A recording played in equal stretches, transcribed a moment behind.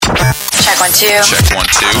1, 2. Check 1,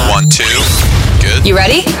 2, 1, 2. Good. You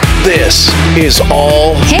ready? This is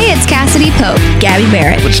all Hey, it's Cassidy Pope, Gabby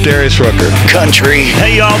Barrett. It's Darius Rucker. country.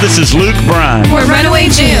 Hey y'all, this is Luke Bryan. We're Runaway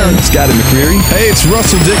June. Scotty McCreery. Hey, it's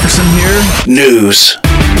Russell Dickerson here. News.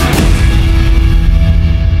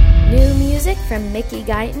 New music from Mickey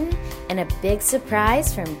Guyton and a big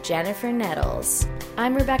surprise from Jennifer Nettles.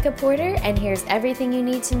 I'm Rebecca Porter, and here's everything you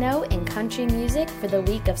need to know in country music for the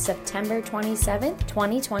week of September 27th,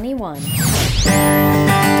 2021.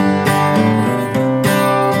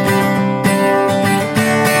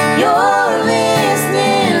 You're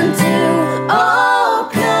listening to All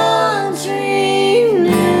Country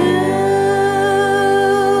News.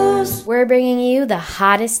 We're bringing you the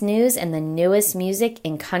hottest news and the newest music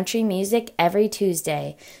in country music every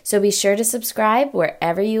Tuesday, so be sure to subscribe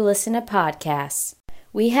wherever you listen to podcasts.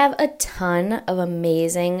 We have a ton of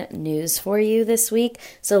amazing news for you this week,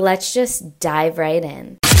 so let's just dive right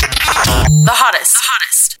in. The hottest.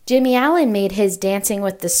 Jimmy Allen made his Dancing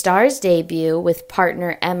with the Stars debut with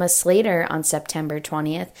partner Emma Slater on September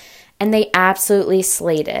 20th, and they absolutely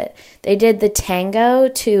slayed it. They did the tango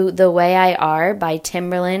to The Way I Are by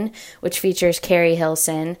Timbaland, which features Carrie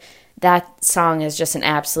Hilson. That song is just an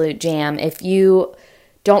absolute jam. If you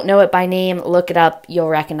don't know it by name, look it up. You'll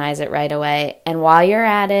recognize it right away. And while you're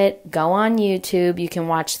at it, go on YouTube. You can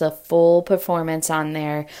watch the full performance on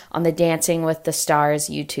there on the Dancing with the Stars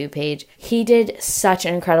YouTube page. He did such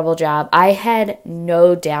an incredible job. I had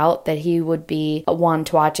no doubt that he would be one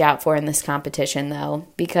to watch out for in this competition, though,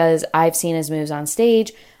 because I've seen his moves on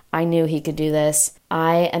stage. I knew he could do this.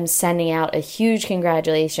 I am sending out a huge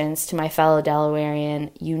congratulations to my fellow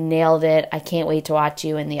Delawarean. You nailed it. I can't wait to watch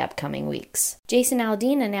you in the upcoming weeks. Jason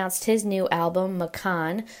Aldean announced his new album,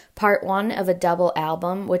 Macan, part 1 of a double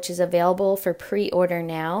album, which is available for pre-order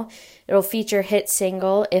now. It'll feature hit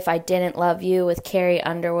single, If I Didn't Love You with Carrie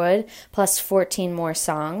Underwood, plus 14 more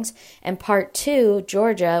songs. And part 2,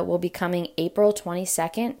 Georgia, will be coming April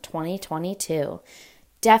 22nd, 2022.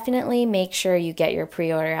 Definitely make sure you get your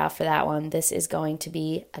pre-order out for that one. This is going to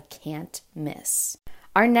be a can't miss.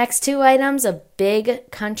 Our next 2 items of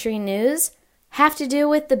big country news have to do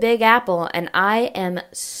with the Big Apple, and I am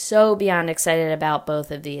so beyond excited about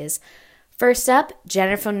both of these. First up,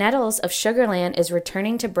 Jennifer Nettles of Sugarland is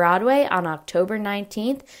returning to Broadway on October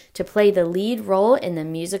 19th to play the lead role in the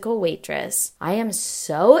musical Waitress. I am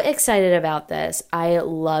so excited about this. I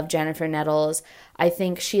love Jennifer Nettles. I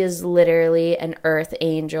think she is literally an earth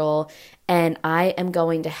angel, and I am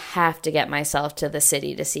going to have to get myself to the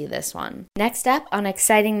city to see this one. Next up, on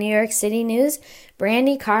exciting New York City news,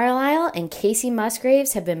 Brandi Carlile and Casey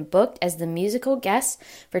Musgraves have been booked as the musical guests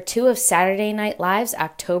for 2 of Saturday Night Live's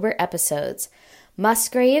October episodes.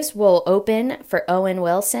 Musgraves will open for Owen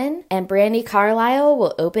Wilson, and Brandi Carlile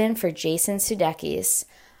will open for Jason Sudeikis.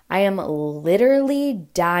 I am literally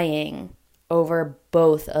dying over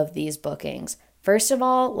both of these bookings. First of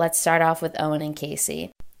all, let's start off with Owen and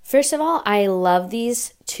Casey. First of all, I love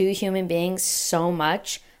these 2 human beings so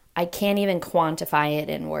much. I can't even quantify it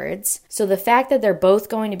in words. So the fact that they're both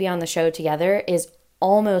going to be on the show together is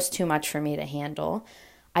almost too much for me to handle.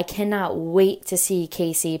 I cannot wait to see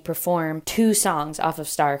Casey perform 2 songs off of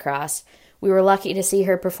Starcrossed. We were lucky to see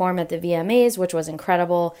her perform at the VMAs, which was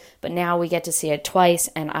incredible, but now we get to see it twice,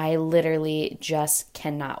 and I literally just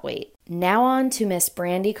cannot wait. Now on to Miss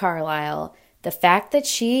Brandi Carlile. The fact that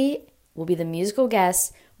she will be the musical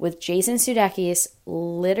guest with Jason Sudeikis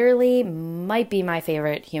literally might be my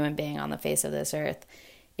favorite human being on the face of this earth.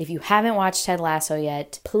 If you haven't watched Ted Lasso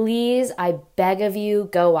yet, please, I beg of you,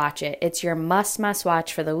 go watch it. It's your must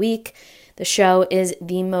watch for the week. The show is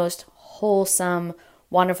the most wholesome,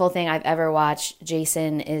 wonderful thing I've ever watched.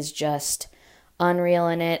 Jason is just unreal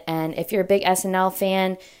in it. And if you're a big SNL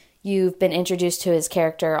fan, you've been introduced to his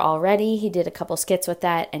character already. He did a couple skits with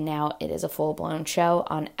that, and now it is a full-blown show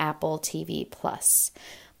on Apple TV+.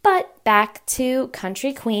 But back to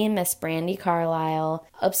country queen, Miss Brandi Carlile.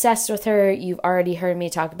 Obsessed with her. You've already heard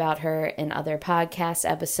me talk about her in other podcast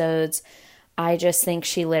episodes. I just think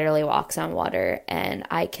she literally walks on water, and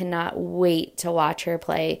I cannot wait to watch her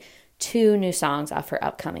play 2 new songs off her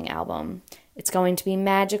upcoming album. It's going to be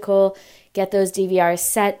magical. Get those DVRs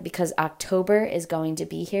set because October is going to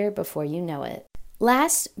be here before you know it.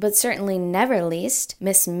 Last, but certainly never least,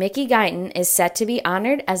 Miss Mickey Guyton is set to be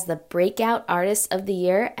honored as the Breakout Artist of the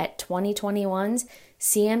Year at 2021's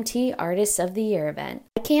CMT Artists of the Year event.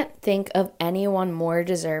 I can't think of anyone more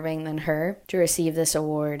deserving than her to receive this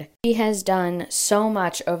award. She has done so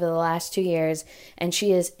much over the last 2 years, and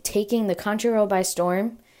she is taking the country world by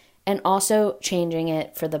storm and also changing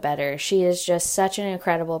it for the better. She is just such an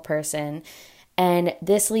incredible person, And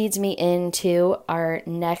this leads me into our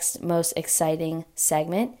next most exciting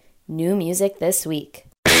segment, New Music This Week.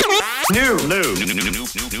 New.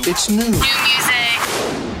 It's new.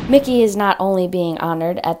 Micki is not only being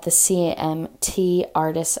honored at the CMT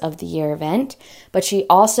Artist of the Year event, but she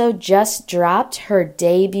also just dropped her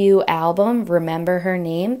debut album, Remember Her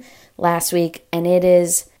Name, last week, and it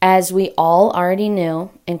is, as we all already knew,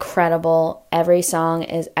 incredible. Every song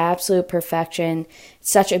is absolute perfection.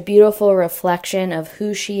 It's such a beautiful reflection of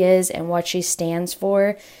who she is and what she stands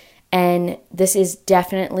for, and this is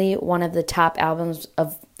definitely one of the top albums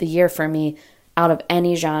of the year for me out of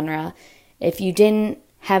any genre. If you didn't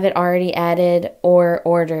have it already added or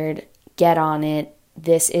ordered, get on it.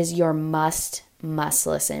 This is your must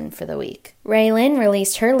listen for the week. Raylan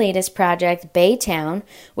released her latest project, Baytown,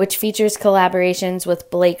 which features collaborations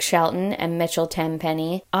with Blake Shelton and Mitchell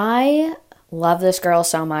Tenpenny. I love this girl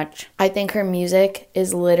so much. I think her music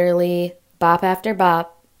is literally bop after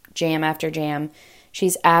bop, jam after jam.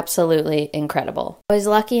 She's absolutely incredible. I was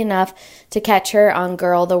lucky enough to catch her on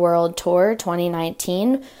Girl the World Tour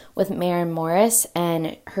 2019 with Maren Morris,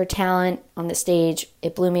 and her talent on the stage,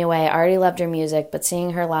 it blew me away. I already loved her music, but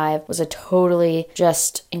seeing her live was a totally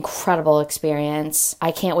just incredible experience.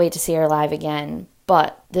 I can't wait to see her live again.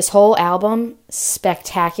 But this whole album,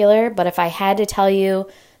 spectacular, but if I had to tell you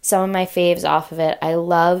some of my faves off of it, I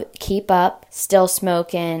love Keep Up, Still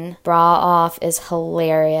Smokin', Bra Off is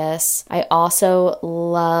hilarious. I also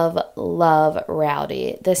love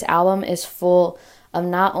Rowdy. This album is full of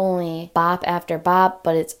not only bop after bop,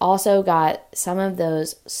 but it's also got some of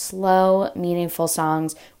those slow, meaningful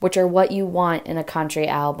songs, which are what you want in a country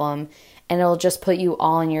album, and it'll just put you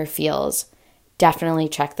all in your feels. Definitely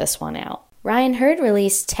check this one out. Ryan Hurd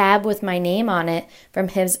released Tab with my name on it from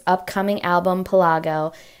his upcoming album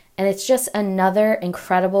Pelago, and it's just another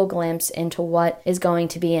incredible glimpse into what is going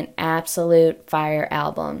to be an absolute fire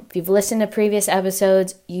album. If you've listened to previous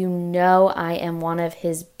episodes, you know I am one of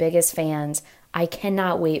his biggest fans. I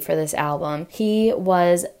cannot wait for this album. He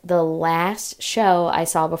was the last show I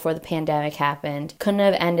saw before the pandemic happened. Couldn't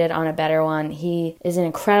have ended on a better one. He is an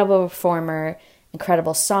incredible performer,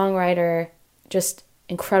 incredible songwriter, just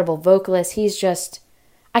incredible vocalist. He's just,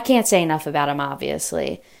 I can't say enough about him,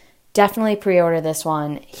 obviously. Definitely pre-order this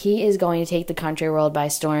one. He is going to take the country world by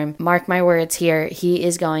storm. Mark my words here, he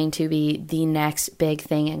is going to be the next big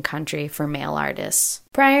thing in country for male artists.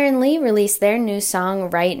 Pryor and Lee released their new song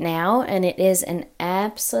Right Now, and it is an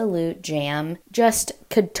absolute jam. Just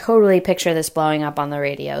could totally picture this blowing up on the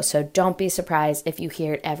radio, so don't be surprised if you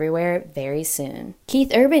hear it everywhere very soon.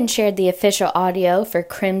 Keith Urban shared the official audio for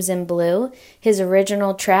Crimson Blue, his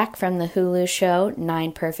original track from the Hulu show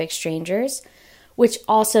 9 Perfect Strangers, which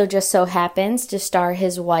also just so happens to star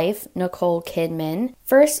his wife, Nicole Kidman.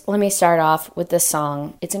 First, let me start off with this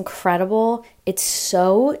song. It's incredible. It's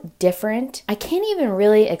so different. I can't even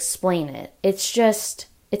really explain it. It's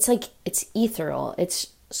ethereal. It's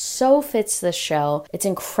so fits the show. It's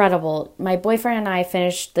incredible. My boyfriend and I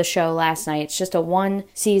finished the show last night. It's just a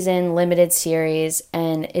 1-season limited series,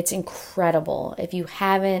 and it's incredible. If you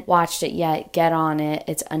haven't watched it yet, get on it.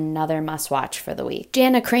 It's another must-watch for the week.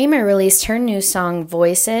 Jana Kramer released her new song,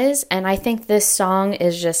 Voices, and I think this song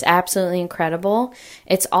is just absolutely incredible.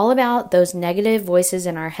 It's all about those negative voices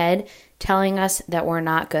in our head telling us that we're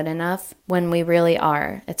not good enough when we really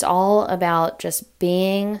are. It's all about just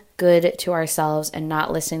being good to ourselves and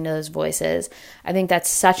not listening to those voices. I think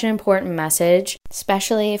that's such an important message,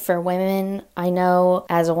 especially for women. I know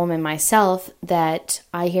as a woman myself that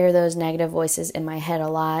I hear those negative voices in my head a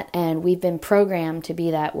lot, and we've been programmed to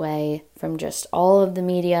be that way from just all of the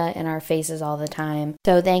media in our faces all the time.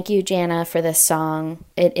 So thank you, Jana, for this song.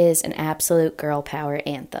 It is an absolute girl power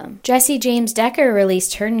anthem. Jessie James Decker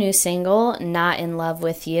released her new single, Not in Love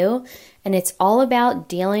with You, and it's all about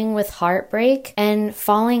dealing with heartbreak and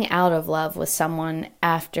falling out of love with someone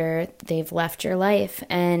after they've left your life.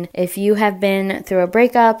 And if you have been through a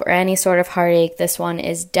breakup or any sort of heartache, this one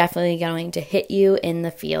is definitely going to hit you in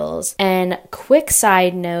the feels. And quick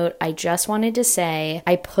side note, I just wanted to say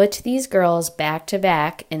I put these girls back to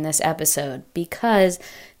back in this episode because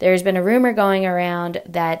there's been a rumor going around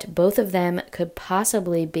that both of them could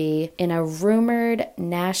possibly be in a rumored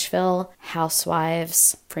Nashville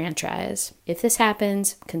Housewives franchise. If this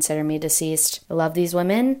happens, consider me deceased. I love these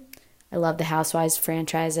women. I love the Housewives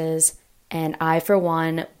franchises. And I, for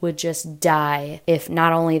one, would just die if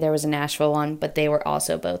not only there was a Nashville one, but they were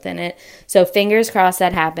also both in it. So fingers crossed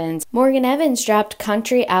that happens. Morgan Evans dropped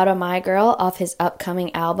Country Out of My Girl off his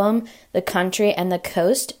upcoming album, The Country and the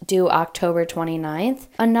Coast, due October 29th.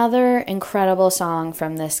 Another incredible song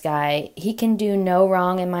from this guy. He can do no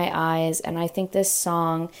wrong in my eyes, and I think this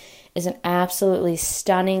song is an absolutely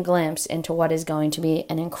stunning glimpse into what is going to be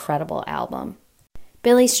an incredible album.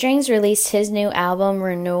 Billy Strings released his new album,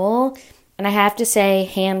 Renewal, and I have to say,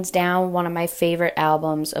 hands down, one of my favorite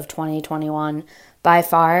albums of 2021 by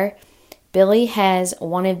far. Billy has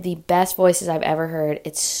one of the best voices I've ever heard.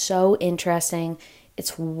 It's so interesting.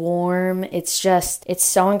 It's warm. It's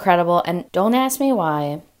so incredible. And don't ask me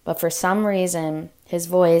why, but for some reason, his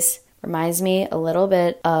voice reminds me a little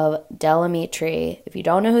bit of Del Amitri. If you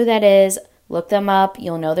don't know who that is, look them up.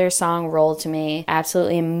 You'll know their song, Roll to Me.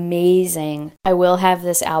 Absolutely amazing. I will have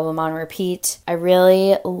this album on repeat. I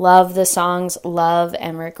really love the songs Love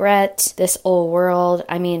and Regret, This Old World.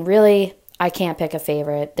 I mean, really, I can't pick a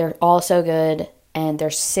favorite. They're all so good. And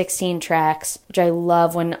there's 16 tracks, which I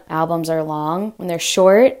love when albums are long. When they're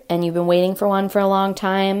short and you've been waiting for one for a long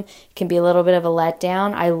time, it can be a little bit of a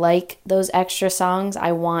letdown. I like those extra songs.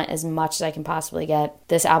 I want as much as I can possibly get.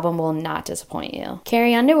 This album will not disappoint you.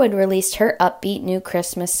 Carrie Underwood released her upbeat new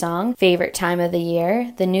Christmas song, Favorite Time of the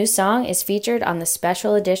Year. The new song is featured on the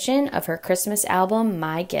special edition of her Christmas album,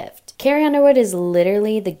 My Gift. Carrie Underwood is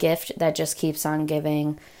literally the gift that just keeps on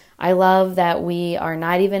giving. I love that we are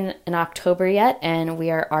not even in October yet and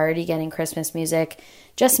we are already getting Christmas music.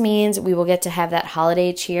 Just means we will get to have that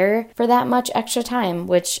holiday cheer for that much extra time,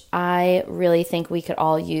 which I really think we could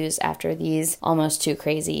all use after these almost 2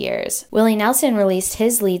 crazy years. Willie Nelson released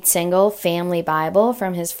his lead single, Family Bible,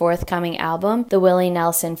 from his forthcoming album, The Willie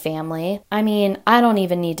Nelson Family. I mean, I don't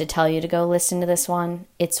even need to tell you to go listen to this one.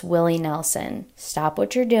 It's Willie Nelson. Stop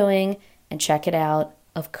what you're doing and check it out.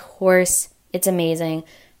 Of course, it's amazing.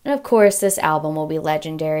 And of course, this album will be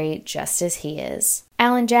legendary just as he is.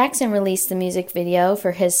 Alan Jackson released the music video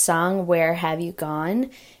for his song, Where Have You Gone?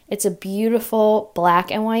 It's a beautiful black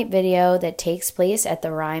and white video that takes place at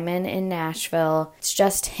the Ryman in Nashville. It's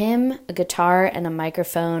just him, a guitar, and a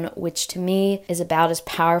microphone, which to me is about as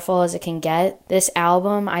powerful as it can get. This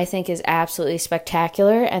album, I think, is absolutely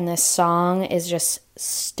spectacular, and this song is just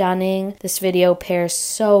stunning. This video pairs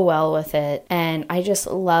so well with it, and I just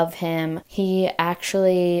love him. He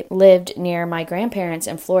actually lived near my grandparents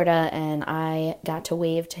in Florida, and I got to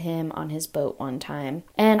wave to him on his boat one time.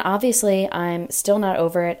 And obviously, I'm still not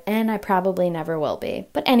over it, and I probably never will be.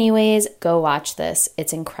 But anyways, go watch this.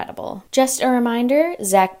 It's incredible. Just a reminder,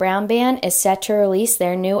 Zac Brown Band is set to release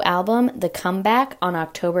their new album, The Comeback, on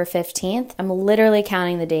October 15th. I'm literally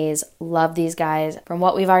counting the days. Love these guys. From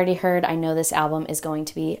what we've already heard, I know this album is going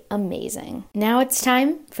to be amazing. Now it's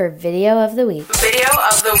time for Video of the Week. Video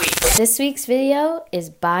of the Week. This week's video is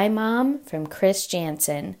Bye Mom from Chris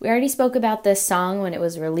Janson. We already spoke about this song when it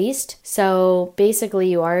was released, so basically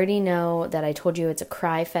you already know that I told you it's a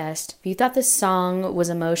cry fest. If you thought this song was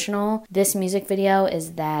emotional, this music video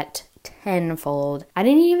is that tenfold. I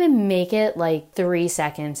didn't even make it like 3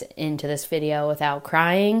 seconds into this video without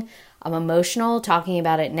crying. I'm emotional talking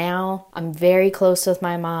about it now. I'm very close with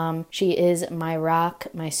my mom. She is my rock,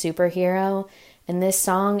 my superhero. And this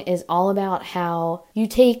song is all about how you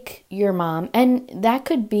take your mom, and that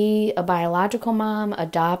could be a biological mom,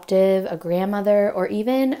 adoptive, a grandmother, or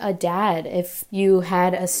even a dad if you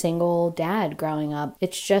had a single dad growing up.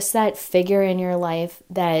 It's just that figure in your life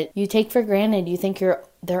that you take for granted. You think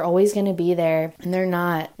they're always going to be there, and they're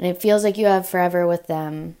not. And it feels like you have forever with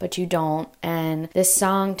them, but you don't. And this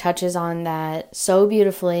song touches on that so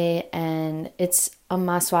beautifully, and it's a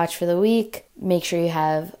must-watch for the week. Make sure you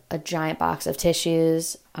have a giant box of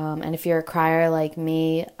tissues. And if you're a crier like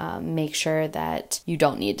me, make sure that you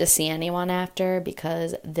don't need to see anyone after,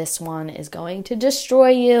 because this one is going to destroy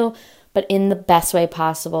you, but in the best way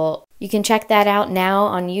possible. You can check that out now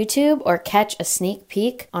on YouTube or catch a sneak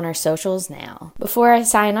peek on our socials now. Before I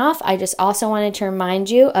sign off, I just also wanted to remind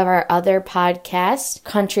you of our other podcast,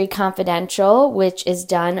 Country Confidential, which is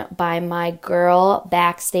done by my girl,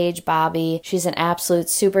 Backstage Bobby. She's an absolute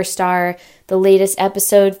superstar. The latest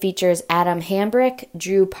episode features Adam Hambrick,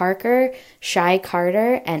 Drew Parker, Shy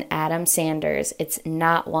Carter, and Adam Sanders. It's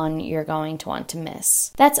not one you're going to want to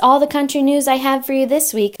miss. That's all the country news I have for you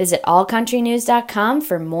this week. Visit allcountrynews.com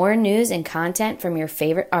for more news and content from your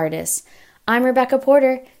favorite artists. I'm Rebecca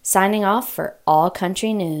Porter, signing off for All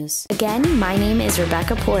Country News. Again, my name is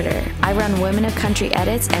Rebecca Porter. I run Women of Country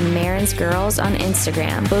Edits and Marin's Girls on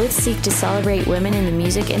Instagram. Both seek to celebrate women in the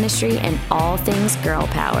music industry and all things girl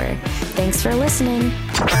power. Thanks for listening.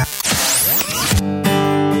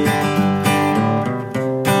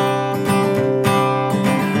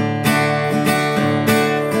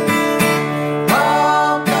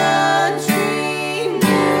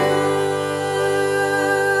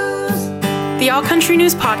 The All Country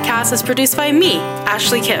News podcast is produced by me,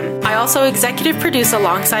 Ashley Kim. I also executive produce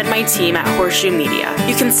alongside my team at Horseshoe Media.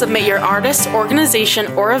 You can submit your artist, organization,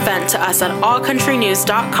 or event to us at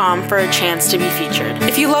allcountrynews.com for a chance to be featured.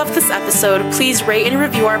 If you love this episode, please rate and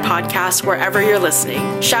review our podcast wherever you're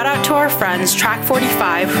listening. Shout out to our friends Track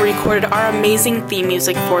 45 who recorded our amazing theme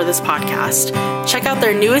music for this podcast. Check out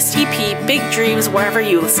their newest EP, Big Dreams, wherever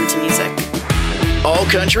you listen to music. All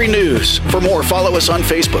Country News. For more, follow us on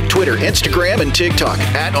Facebook, Twitter, Instagram, and TikTok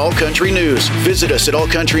at All Country News. Visit us at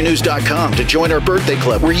allcountrynews.com to join our birthday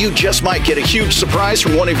club where you just might get a huge surprise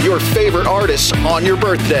from one of your favorite artists on your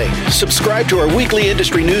birthday. Subscribe to our weekly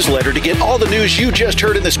industry newsletter to get all the news you just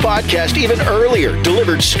heard in this podcast even earlier,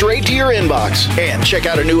 delivered straight to your inbox. And check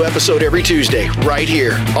out a new episode every Tuesday right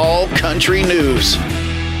here, All Country News.